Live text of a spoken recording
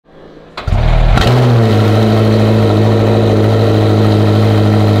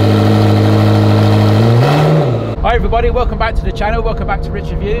everybody, welcome back to the channel, welcome back to Rich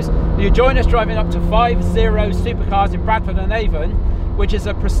Reviews. You join us driving up to 5 Zeros Supercars in Bradford on Avon, which is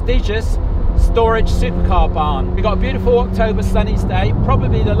a prestigious storage supercar barn. We've got a beautiful October sunny day,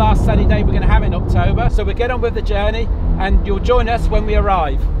 probably the last sunny day we're going to have in October. So we'll get on with the journey and you'll join us when we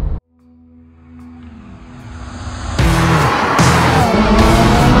arrive.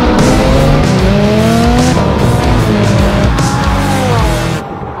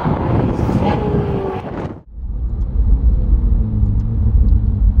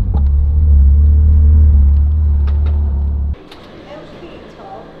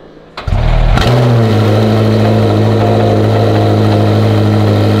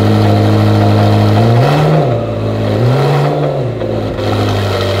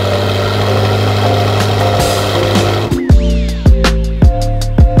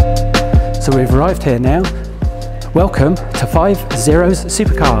 So we've arrived here now. Welcome to 5 Zeros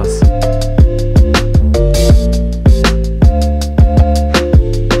Supercars.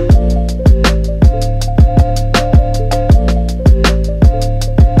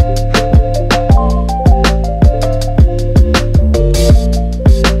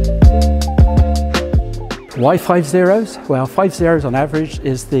 Why 5 zeros? Well, 5 zeros on average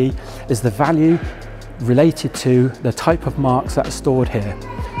is the value related to the type of marks that are stored here.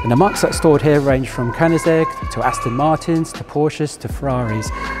 And the marks that are stored here range from Koenigsegg to Aston Martins to Porsches to Ferraris,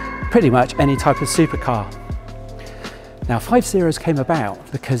 pretty much any type of supercar. Now 5 zeros came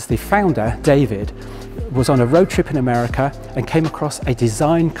about because the founder, David, was on a road trip in America and came across a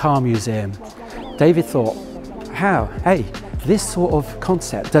design car museum. David thought, hey, this sort of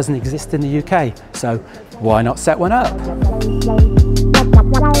concept doesn't exist in the UK, so why not set one up?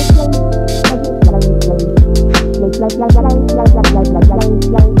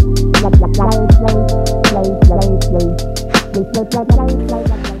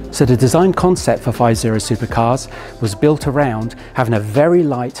 So the design concept for 5 Zeros Supercars was built around having a very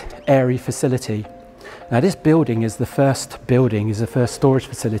light, airy facility. Now this building is the first storage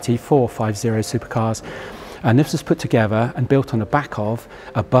facility for 5 Zeros Supercars, and this was put together and built on the back of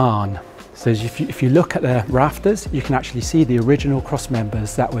a barn. So if you look at the rafters, you can actually see the original cross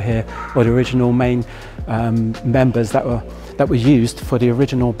members that were here, or the original main members that were used for the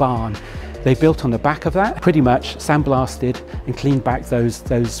original barn. They built on the back of that, pretty much sandblasted and cleaned back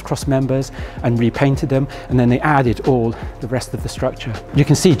those cross members and repainted them, and then they added all the rest of the structure. You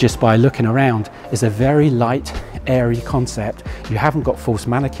can see just by looking around, it's a very light, airy concept. You haven't got false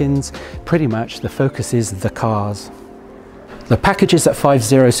mannequins, pretty much the focus is the cars. The packages that 5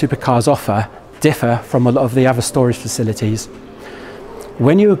 Zeros Supercars offer differ from a lot of the other storage facilities.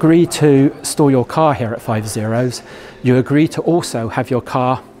 When you agree to store your car here at 5 Zeros, you agree to also have your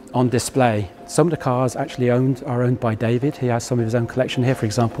car on display. Some of the cars actually are owned by David. He has some of his own collection here, for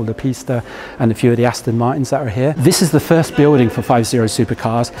example, the Pista and a few of the Aston Martins that are here. This is the first building for 5 Zeros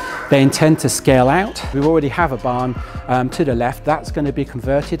Supercars. They intend to scale out. We already have a barn to the left. That's going to be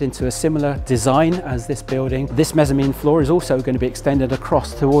converted into a similar design as this building. This mezzanine floor is also going to be extended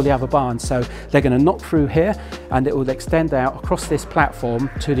across to all the other barns. So they're going to knock through here and it will extend out across this platform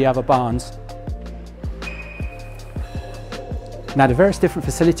to the other barns. Now the various different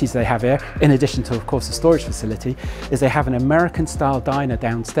facilities they have here, in addition to of course the storage facility, is they have an American style diner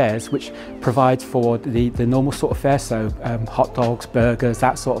downstairs which provides for the normal sort of fare, so hot dogs, burgers,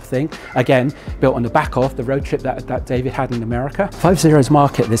 that sort of thing. Again, built on the back of the road trip that David had in America. 5 Zeros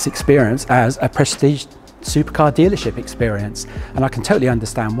market this experience as a prestige supercar dealership experience, and I can totally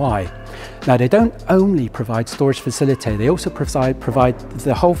understand why. Now they don't only provide storage facility, they also provide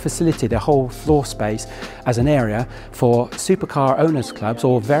the whole facility, the whole floor space as an area for supercar owners clubs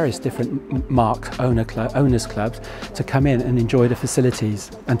or various different marque owners clubs to come in and enjoy the facilities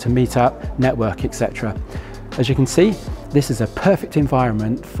and to meet up, network, etc. As you can see, this is a perfect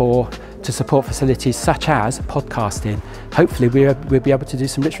environment to support facilities such as podcasting. Hopefully we'll be able to do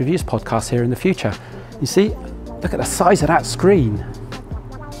some Rich Reviews podcasts here in the future. You see, look at the size of that screen.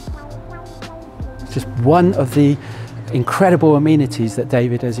 It's just one of the incredible amenities that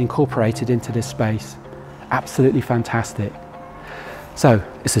David has incorporated into this space. Absolutely fantastic. So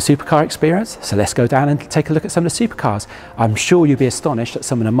it's a supercar experience, so let's go down and take a look at some of the supercars. I'm sure you'll be astonished at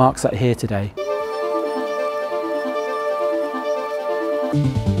some of the marks that are here today.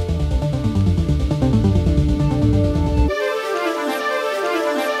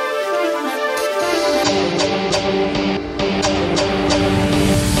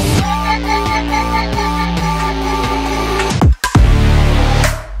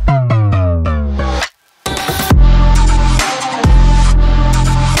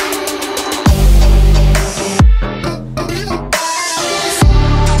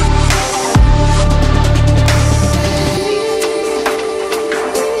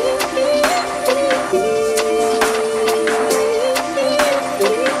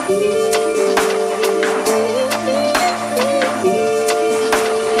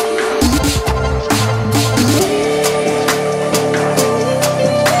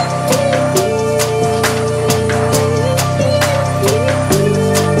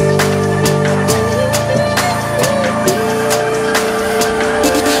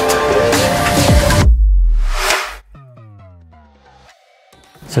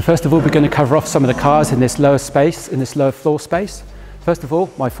 So first of all, we're going to cover off some of the cars in this lower space, in this lower floor space. First of all,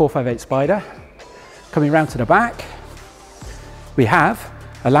 my 458 Spider. Coming round to the back, we have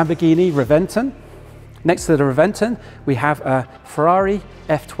a Lamborghini Reventon. Next to the Reventon, we have a Ferrari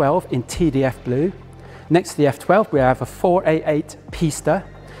F12 in TDF blue. Next to the F12, we have a 488 Pista.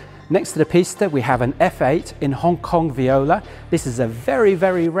 Next to the Pista, we have an F8 in Hong Kong Viola. This is a very,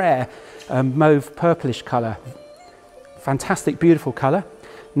 very rare mauve purplish colour. Fantastic, beautiful colour.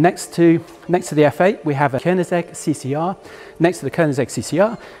 Next to the F8, we have a Koenigsegg CCR. Next to the Koenigsegg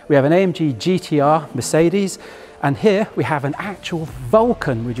CCR, we have an AMG GTR Mercedes. And here we have an actual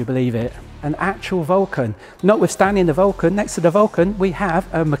Vulcan, would you believe it? An actual Vulcan. Notwithstanding the Vulcan, next to the Vulcan, we have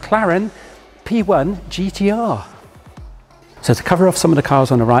a McLaren P1 GTR. So to cover off some of the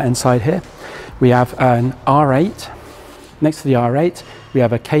cars on the right hand side here, we have an R8. Next to the R8, we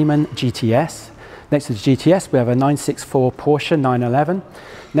have a Cayman GTS. Next to the GTS, we have a 964 Porsche 911.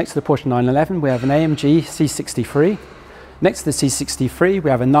 Next to the Porsche 911, we have an AMG C63. Next to the C63, we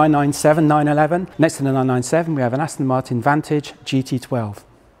have a 997 911. Next to the 997, we have an Aston Martin Vantage GT12.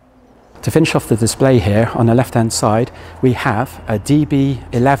 To finish off the display here, on the left-hand side, we have a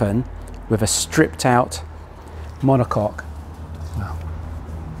DB11 with a stripped-out monocoque. Wow.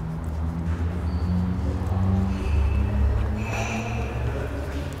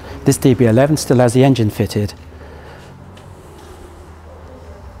 This DB11 still has the engine fitted.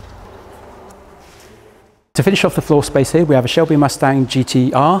 To finish off the floor space here, we have a Shelby Mustang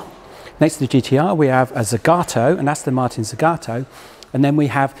GTR. Next to the GTR, we have a Zagato, an Aston Martin Zagato. And then we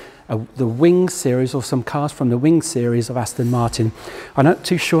have the Wing series, or some cars from the Wing series of Aston Martin. I'm not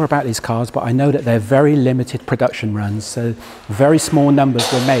too sure about these cars, but I know that they're very limited production runs. So very small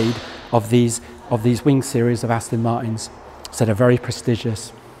numbers were made of these Wing series of Aston Martins. So they're very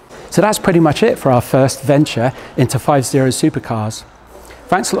prestigious. So that's pretty much it for our first venture into 5 Zeros Supercars.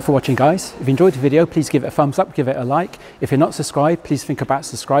 Thanks a lot for watching, guys. If you enjoyed the video, please give it a thumbs up, give it a like. If you're not subscribed, please think about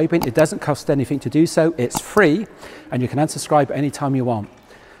subscribing. It doesn't cost anything to do so. It's free, and you can unsubscribe anytime you want.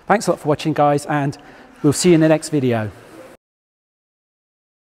 Thanks a lot for watching, guys, and we'll see you in the next video.